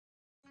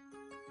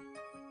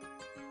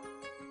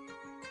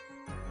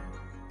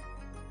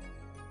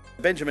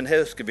Benjamin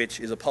Herscovich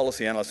is a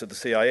policy analyst at the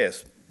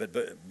CIS,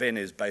 but Ben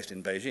is based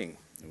in Beijing.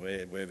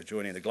 We're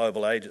joining the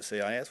global age at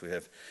CIS. We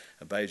have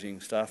a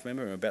Beijing staff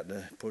member, and we're about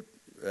to put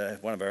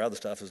one of our other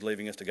staff is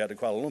leaving us to go to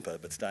Kuala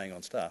Lumpur, but staying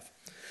on staff.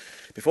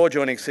 Before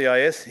joining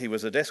CIS, he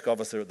was a desk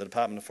officer at the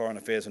Department of Foreign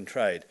Affairs and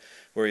Trade,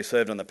 where he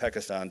served on the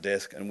Pakistan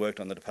desk and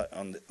worked on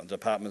the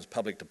department's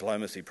public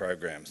diplomacy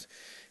programs.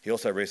 He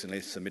also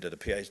recently submitted a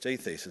PhD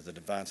thesis that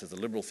advances the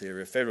liberal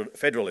theory of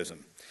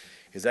federalism.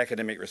 His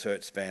academic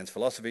research spans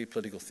philosophy,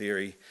 political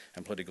theory,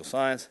 and political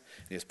science,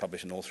 and he has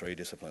published in all three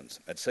disciplines.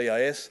 At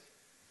CIS,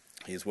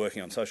 he is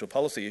working on social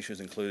policy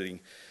issues including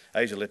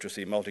Asia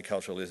literacy,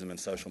 multiculturalism and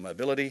social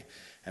mobility,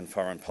 and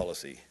foreign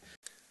policy.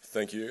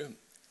 Thank you.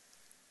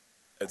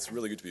 It's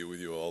really good to be with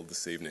you all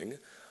this evening.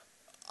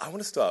 I want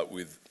to start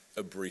with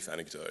a brief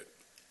anecdote.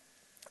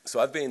 So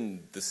I've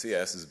been the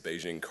CIS's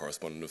Beijing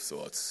correspondent of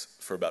sorts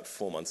for about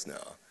 4 months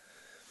now.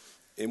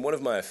 In one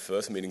of my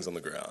first meetings on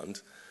the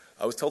ground,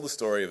 I was told the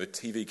story of a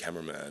TV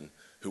cameraman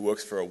who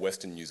works for a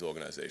Western news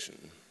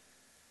organization.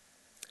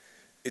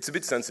 It's a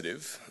bit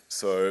sensitive,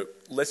 so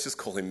let's just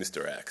call him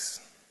Mr. X.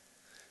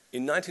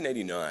 In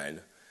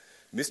 1989,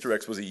 Mr.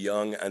 X was a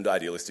young and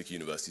idealistic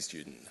university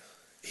student.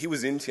 He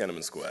was in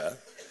Tiananmen Square,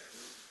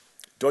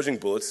 dodging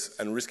bullets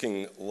and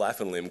risking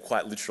life and limb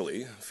quite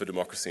literally for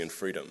democracy and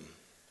freedom.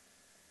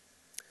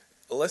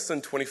 Less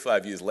than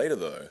 25 years later,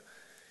 though,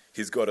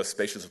 he's got a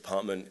spacious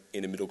apartment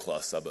in a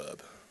middle-class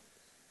suburb.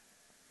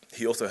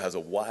 He also has a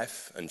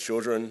wife and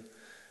children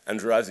and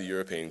drives a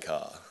European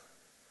car.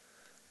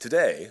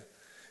 Today,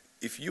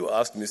 if you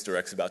asked Mr.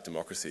 X about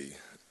democracy,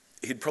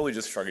 he'd probably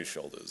just shrug his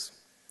shoulders.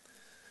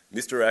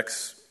 Mr.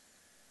 X,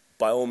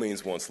 by all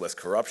means, wants less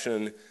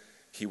corruption,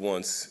 he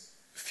wants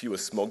fewer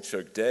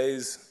smog-choked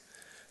days,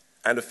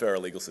 and a fairer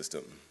legal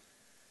system.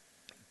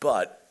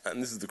 But,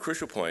 and this is the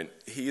crucial point,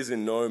 he is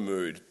in no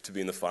mood to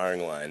be in the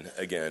firing line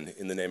again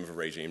in the name of a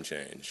regime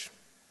change.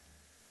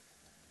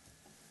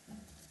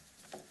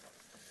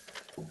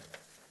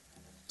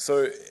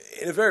 So,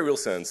 in a very real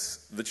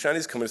sense, the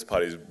Chinese Communist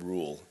Party's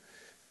rule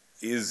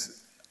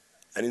is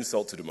an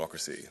insult to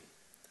democracy.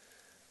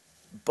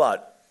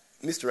 But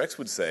Mr. X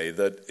would say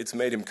that it's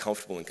made him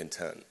comfortable and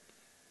content.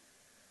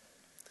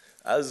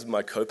 As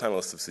my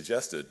co-panelists have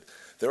suggested,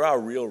 there are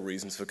real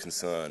reasons for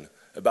concern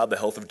about the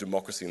health of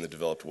democracy in the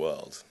developed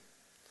world.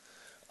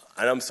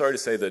 And I'm sorry to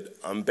say that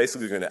I'm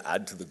basically going to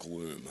add to the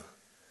gloom.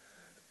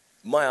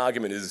 My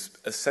argument is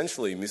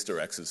essentially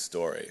Mr. X's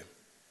story.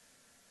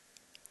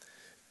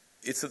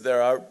 It's that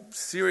there are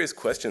serious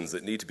questions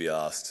that need to be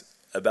asked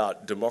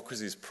about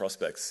democracy's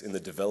prospects in the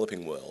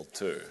developing world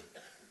too.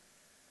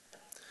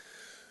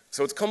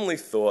 So it's commonly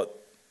thought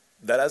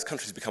that as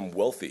countries become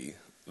wealthy,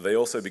 they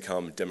also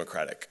become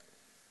democratic.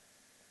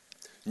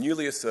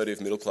 Newly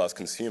assertive middle-class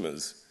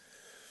consumers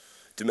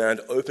demand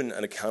open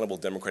and accountable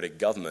democratic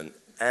government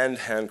and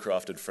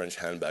handcrafted French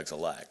handbags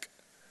alike.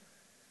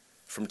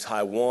 From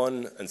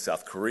Taiwan and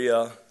South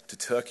Korea to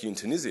Turkey and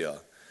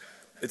Tunisia,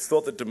 it's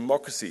thought that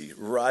democracy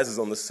rises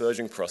on the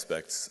surging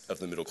prospects of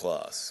the middle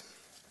class.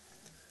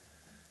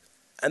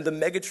 And the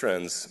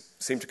megatrends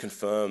seem to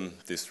confirm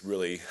this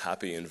really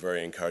happy and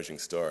very encouraging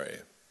story.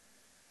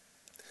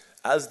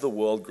 As the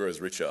world grows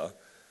richer,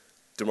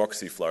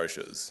 democracy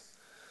flourishes.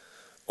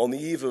 On the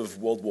eve of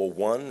World War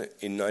I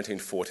in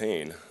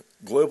 1914,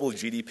 global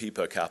GDP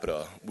per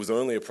capita was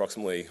only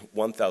approximately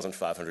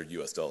 $1,500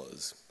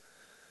 US.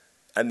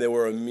 And there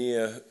were a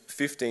mere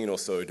 15 or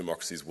so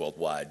democracies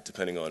worldwide,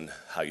 depending on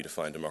how you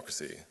define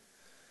democracy.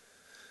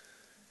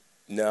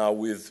 Now,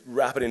 with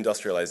rapid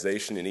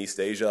industrialization in East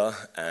Asia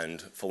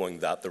and following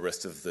that the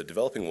rest of the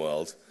developing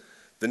world,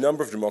 the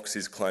number of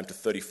democracies climbed to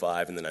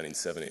 35 in the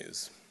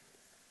 1970s.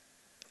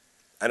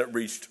 And it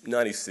reached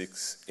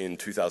 96 in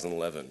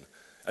 2011.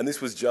 And this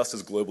was just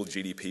as global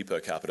GDP per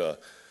capita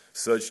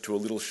surged to a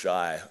little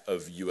shy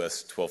of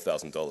US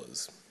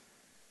 $12,000.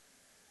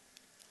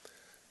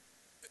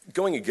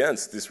 Going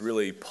against this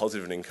really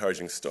positive and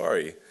encouraging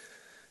story,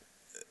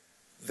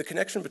 the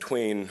connection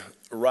between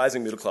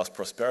rising middle-class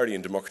prosperity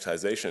and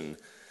democratization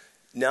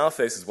now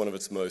faces one of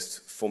its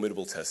most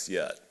formidable tests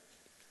yet.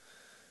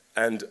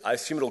 And I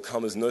assume it'll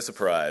come as no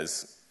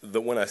surprise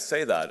that when I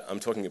say that, I'm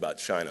talking about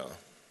China.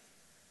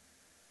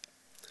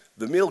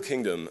 The Middle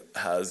Kingdom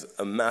has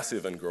a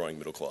massive and growing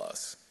middle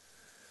class.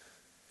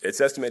 It's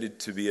estimated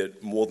to be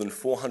at more than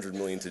 400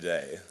 million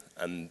today,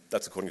 and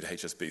that's according to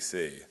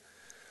HSBC.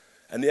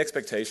 And the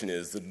expectation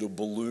is that it'll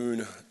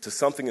balloon to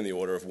something in the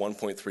order of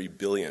 1.3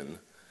 billion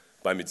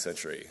by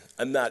mid-century.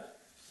 And that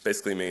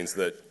basically means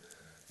that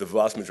the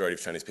vast majority of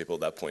Chinese people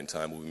at that point in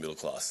time will be middle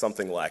class,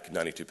 something like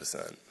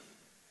 92%.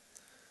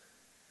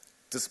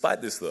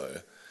 Despite this, though,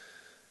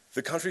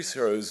 the country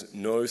shows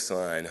no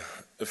sign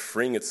of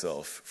freeing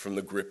itself from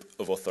the grip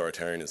of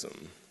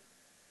authoritarianism.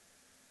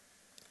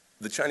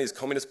 The Chinese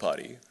Communist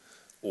Party,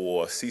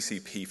 or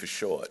CCP for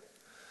short,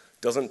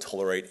 doesn't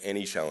tolerate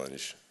any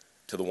challenge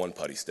to the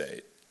one-party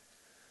state.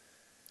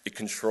 It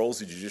controls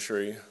the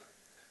judiciary,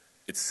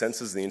 it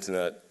censors the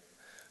internet,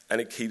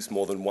 and it keeps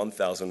more than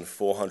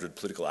 1,400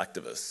 political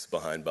activists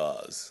behind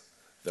bars.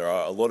 There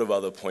are a lot of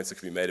other points that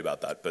can be made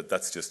about that, but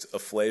that's just a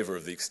flavor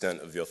of the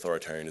extent of the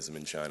authoritarianism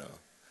in China.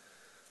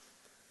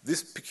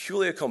 This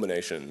peculiar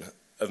combination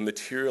of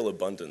material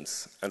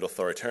abundance and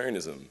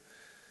authoritarianism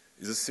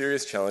is a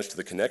serious challenge to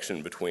the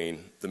connection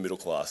between the middle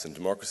class and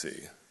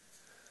democracy.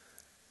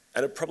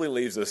 And it probably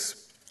leaves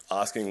us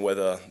asking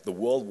whether the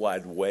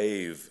worldwide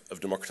wave of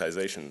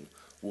democratization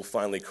will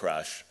finally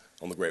crash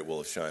on the Great Wall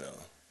of China.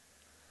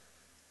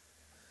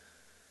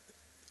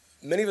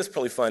 Many of us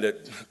probably find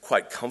it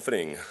quite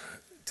comforting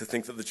to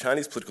think that the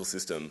Chinese political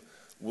system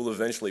will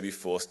eventually be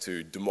forced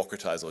to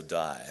democratize or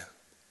die.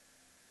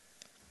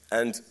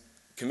 And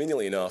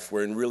conveniently enough,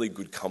 we're in really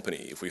good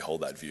company if we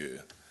hold that view.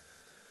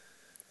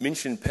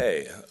 Min-Shin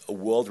Pei, a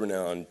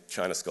world-renowned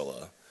China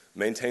scholar,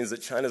 maintains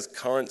that China's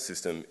current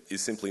system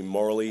is simply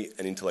morally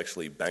and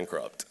intellectually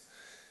bankrupt.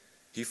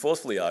 He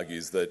forcefully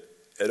argues that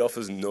it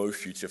offers no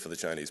future for the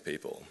Chinese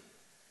people.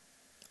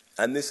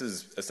 And this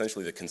is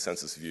essentially the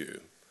consensus view.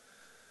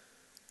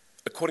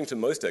 According to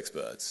most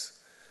experts,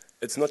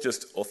 it's not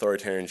just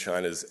authoritarian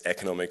China's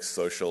economic,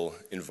 social,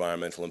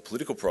 environmental, and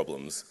political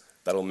problems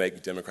that'll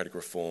make democratic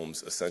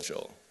reforms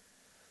essential.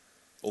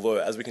 Although,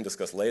 as we can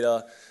discuss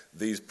later,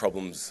 these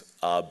problems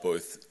are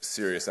both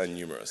serious and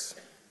numerous.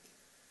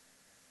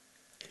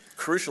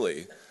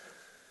 Crucially,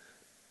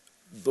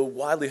 the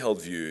widely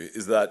held view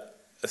is that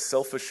a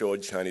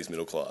self-assured Chinese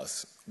middle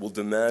class will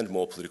demand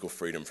more political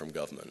freedom from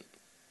government.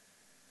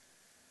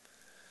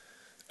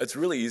 It's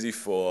really easy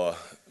for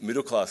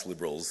middle-class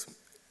liberals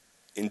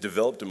in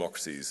developed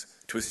democracies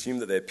to assume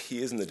that their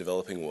peers in the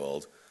developing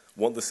world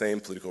want the same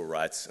political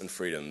rights and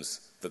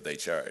freedoms that they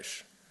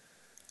cherish.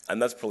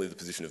 And that's probably the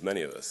position of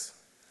many of us.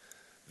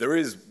 There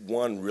is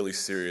one really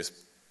serious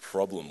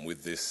problem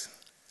with this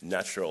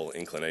natural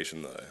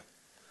inclination, though.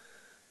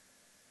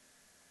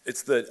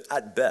 It's that,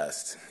 at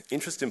best,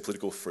 interest in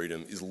political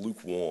freedom is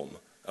lukewarm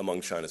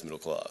among China's middle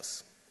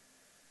class.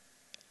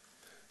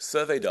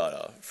 Survey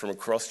data from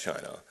across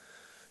China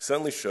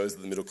certainly shows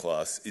that the middle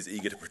class is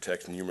eager to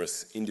protect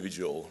numerous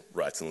individual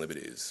rights and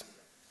liberties.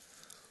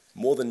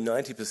 More than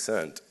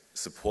 90%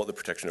 support the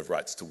protection of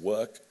rights to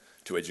work,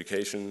 to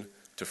education,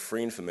 to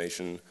free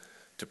information,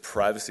 to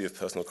privacy of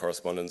personal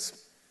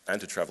correspondence, and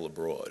to travel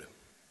abroad.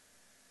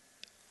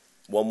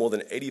 While more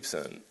than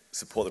 80%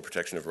 support the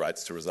protection of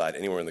rights to reside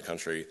anywhere in the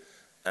country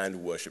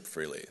and worship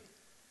freely.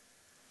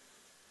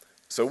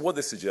 So what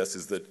this suggests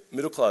is that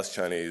middle-class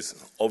Chinese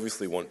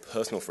obviously want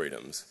personal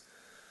freedoms.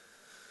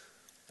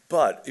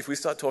 But if we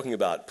start talking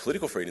about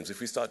political freedoms, if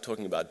we start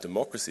talking about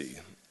democracy,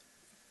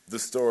 the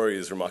story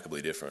is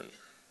remarkably different.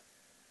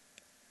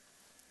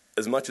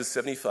 As much as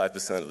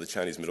 75% of the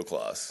Chinese middle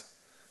class,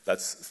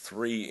 that's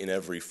 3 in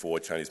every 4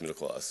 Chinese middle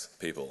class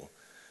people,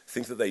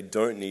 think that they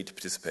don't need to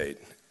participate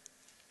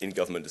in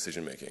government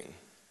decision-making.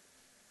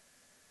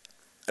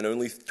 And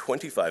only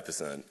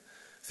 25%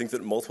 think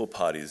that multiple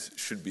parties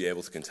should be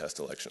able to contest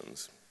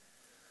elections.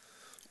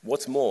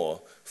 What's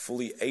more,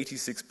 fully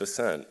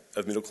 86%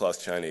 of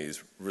middle-class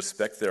Chinese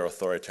respect their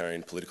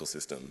authoritarian political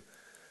system,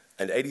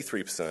 and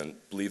 83%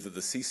 believe that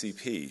the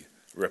CCP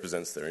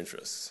represents their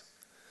interests.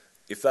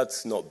 If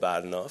that's not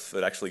bad enough,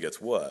 it actually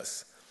gets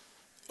worse.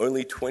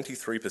 Only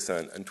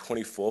 23% and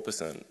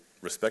 24%,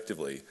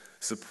 respectively,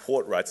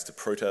 support rights to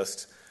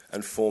protest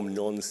and form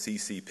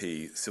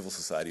non-CCP civil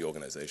society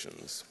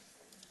organizations.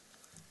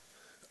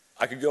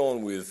 I could go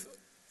on with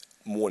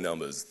more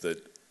numbers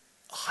that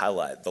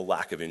highlight the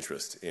lack of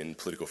interest in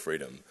political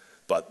freedom,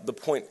 but the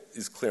point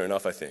is clear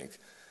enough, I think.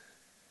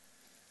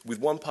 With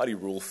one-party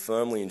rule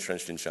firmly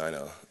entrenched in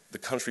China, the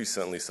country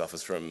certainly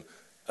suffers from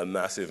a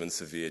massive and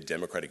severe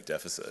democratic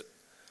deficit.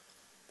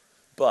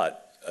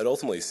 But it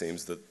ultimately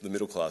seems that the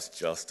middle class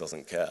just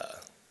doesn't care.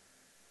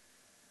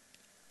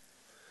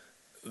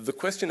 The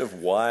question of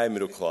why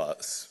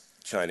middle-class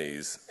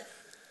Chinese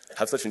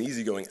have such an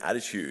easygoing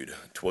attitude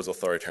towards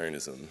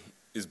authoritarianism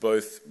is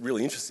both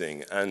really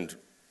interesting and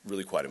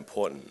really quite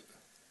important.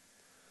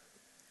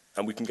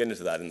 And we can get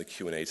into that in the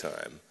Q&A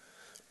time.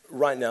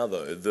 Right now,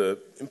 though, the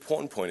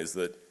important point is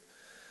that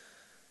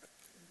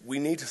we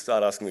need to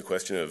start asking the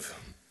question of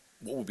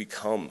what will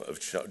become of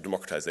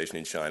democratization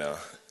in China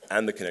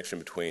and the connection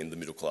between the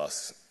middle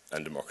class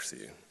and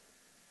democracy.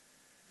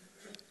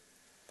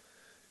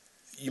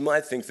 You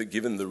might think that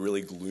given the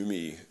really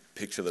gloomy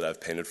picture that I've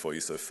painted for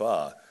you so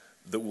far,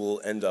 that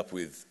we'll end up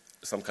with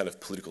some kind of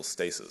political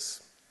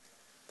stasis.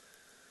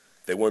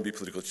 There won't be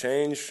political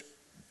change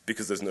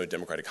because there's no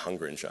democratic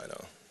hunger in China.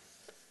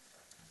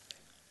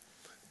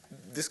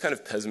 This kind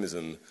of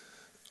pessimism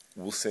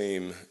will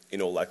seem,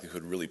 in all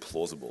likelihood, really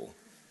plausible.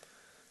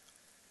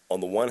 On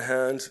the one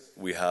hand,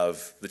 we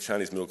have the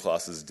Chinese middle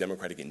class's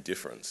democratic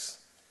indifference.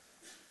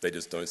 They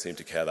just don't seem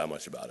to care that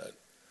much about it.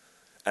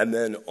 And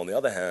then, on the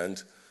other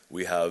hand,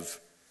 we have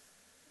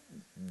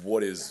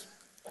what is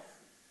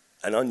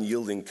an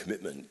unyielding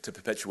commitment to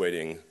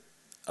perpetuating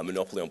a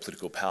monopoly on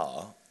political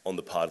power on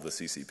the part of the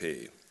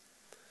CCP.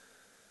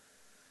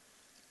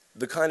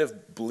 The kind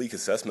of bleak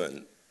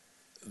assessment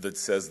that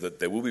says that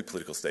there will be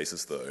political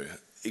stasis, though,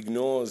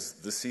 ignores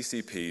the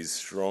CCP's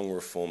strong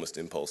reformist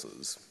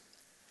impulses.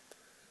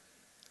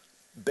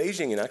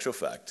 Beijing, in actual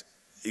fact,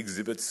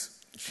 exhibits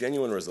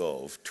genuine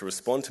resolve to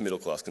respond to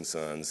middle-class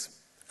concerns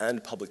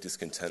and public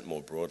discontent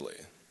more broadly.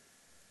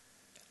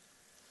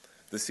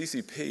 The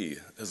CCP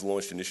has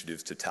launched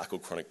initiatives to tackle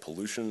chronic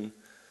pollution,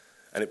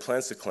 and it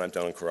plans to clamp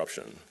down on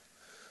corruption.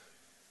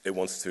 It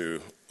wants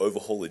to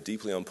overhaul a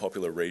deeply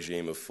unpopular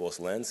regime of forced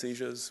land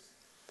seizures.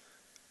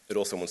 It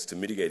also wants to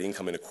mitigate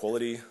income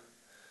inequality,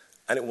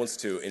 and it wants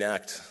to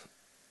enact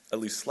at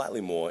least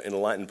slightly more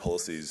enlightened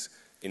policies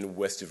in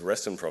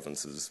Western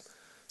provinces,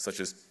 such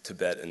as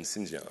Tibet and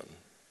Xinjiang.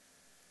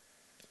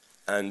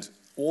 And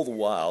all the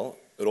while,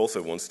 it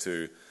also wants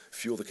to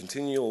fuel the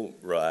continual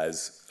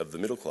rise of the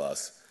middle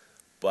class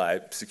by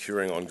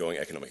securing ongoing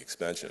economic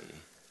expansion.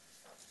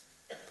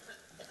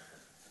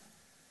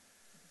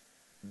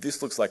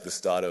 This looks like the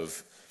start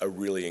of a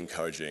really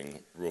encouraging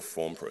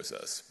reform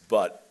process,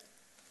 but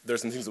there are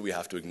some things that we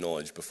have to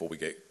acknowledge before we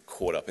get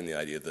caught up in the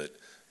idea that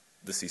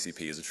the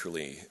CCP is a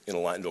truly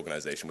enlightened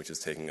organization which is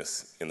taking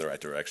us in the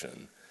right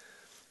direction.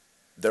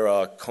 There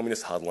are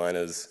communist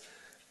hardliners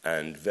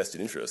and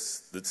vested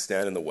interests that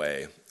stand in the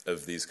way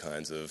of these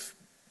kinds of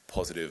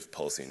positive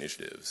policy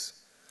initiatives.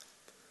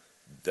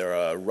 There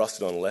are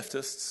rusted-on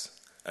leftists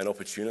and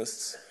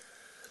opportunists,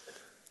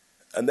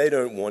 and they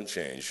don't want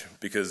change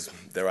because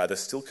they're either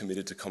still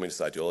committed to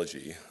communist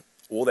ideology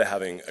or they're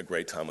having a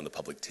great time on the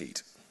public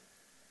teat.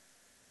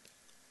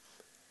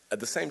 At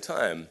the same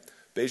time,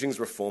 Beijing's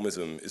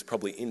reformism is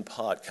probably in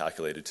part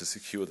calculated to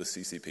secure the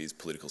CCP's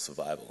political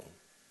survival.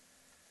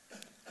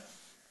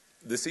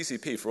 The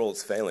CCP, for all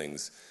its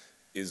failings,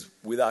 is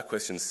without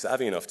question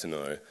savvy enough to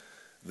know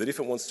that if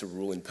it wants to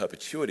rule in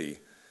perpetuity,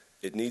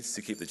 it needs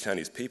to keep the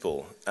Chinese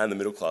people, and the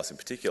middle class in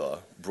particular,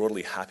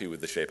 broadly happy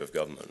with the shape of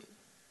government.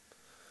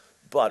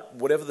 But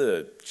whatever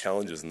the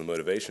challenges and the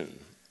motivation,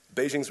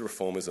 Beijing's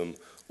reformism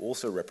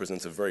also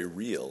represents a very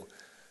real,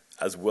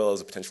 as well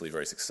as a potentially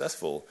very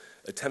successful,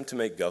 attempt to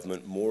make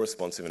government more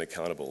responsive and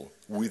accountable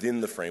within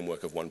the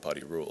framework of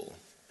one-party rule.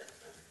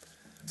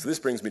 So this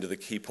brings me to the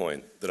key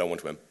point that I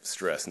want to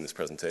stress in this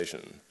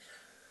presentation.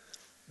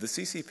 The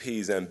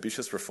CCP's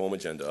ambitious reform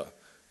agenda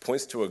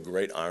points to a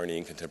great irony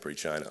in contemporary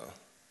China.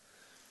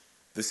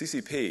 The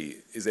CCP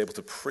is able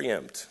to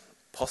preempt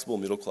possible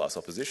middle-class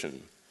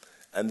opposition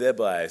and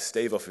thereby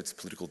stave off its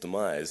political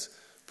demise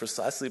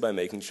precisely by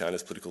making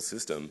China's political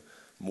system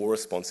more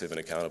responsive and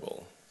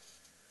accountable.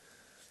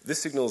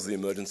 This signals the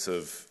emergence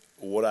of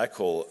what I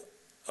call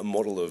a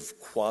model of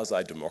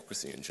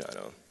quasi-democracy in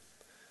China.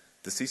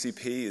 The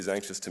CCP is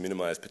anxious to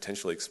minimize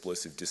potentially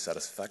explosive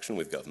dissatisfaction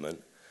with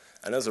government,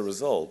 and as a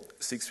result,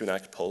 seeks to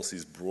enact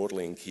policies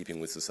broadly in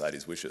keeping with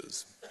society's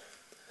wishes.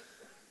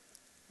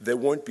 There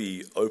won't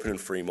be open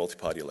and free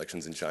multi-party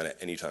elections in China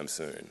anytime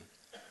soon,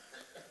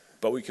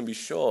 but we can be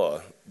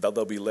sure that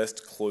there'll be less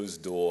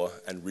closed-door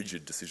and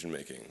rigid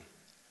decision-making.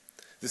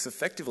 This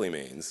effectively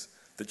means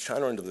that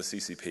China under the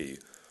CCP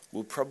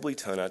will probably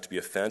turn out to be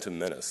a phantom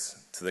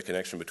menace to the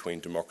connection between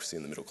democracy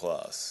and the middle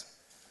class.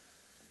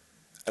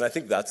 And I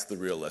think that's the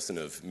real lesson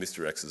of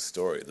Mr. X's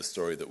story, the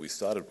story that we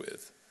started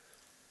with.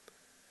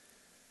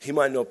 He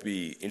might not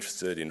be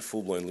interested in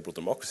full-blown liberal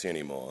democracy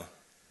anymore,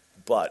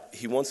 but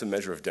he wants a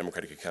measure of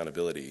democratic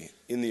accountability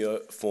in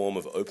the form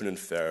of open and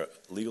fair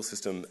legal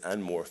system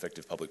and more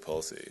effective public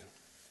policy.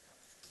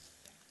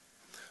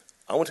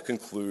 I want to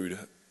conclude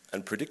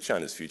and predict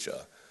China's future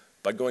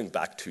by going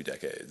back 2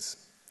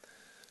 decades.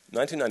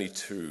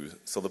 1992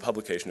 saw the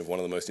publication of one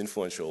of the most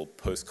influential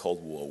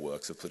post-Cold War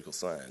works of political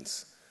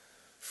science,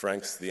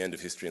 Frank's The End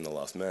of History and the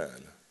Last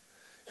Man.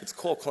 Its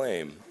core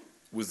claim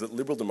was that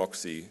liberal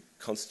democracy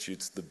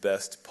constitutes the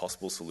best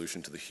possible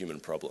solution to the human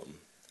problem.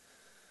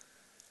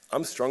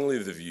 I'm strongly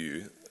of the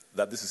view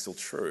that this is still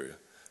true,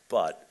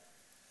 but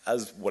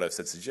as what I've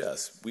said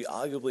suggests, we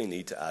arguably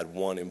need to add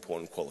one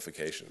important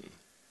qualification.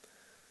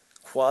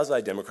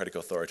 Quasi-democratic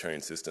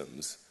authoritarian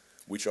systems,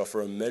 which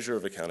offer a measure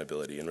of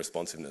accountability and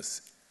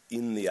responsiveness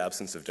in the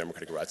absence of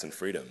democratic rights and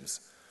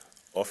freedoms,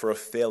 offer a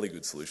fairly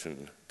good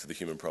solution to the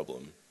human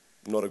problem.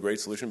 Not a great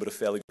solution, but a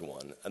fairly good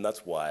one, and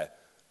that's why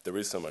there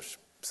is so much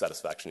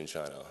satisfaction in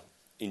China,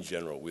 in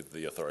general, with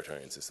the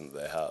authoritarian system that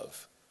they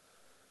have.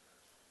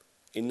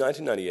 In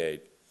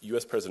 1998,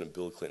 US President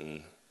Bill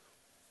Clinton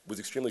was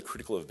extremely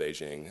critical of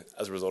Beijing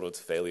as a result of its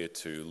failure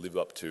to live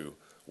up to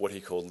what he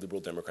called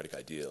liberal democratic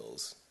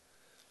ideals.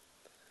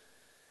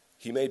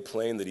 He made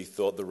plain that he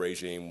thought the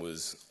regime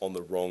was on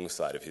the wrong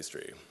side of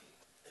history.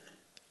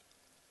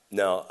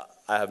 Now,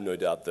 I have no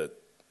doubt that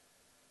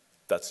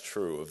that's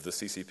true of the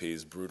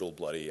CCP's brutal,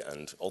 bloody,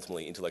 and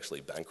ultimately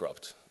intellectually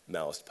bankrupt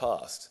Maoist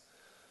past.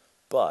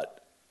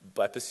 But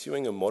by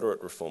pursuing a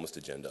moderate reformist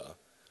agenda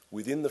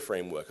within the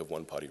framework of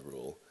one-party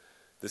rule,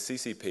 the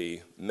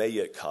CCP may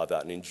yet carve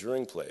out an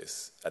enduring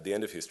place at the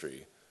end of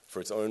history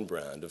for its own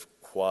brand of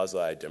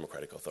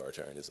quasi-democratic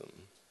authoritarianism.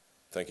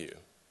 Thank you.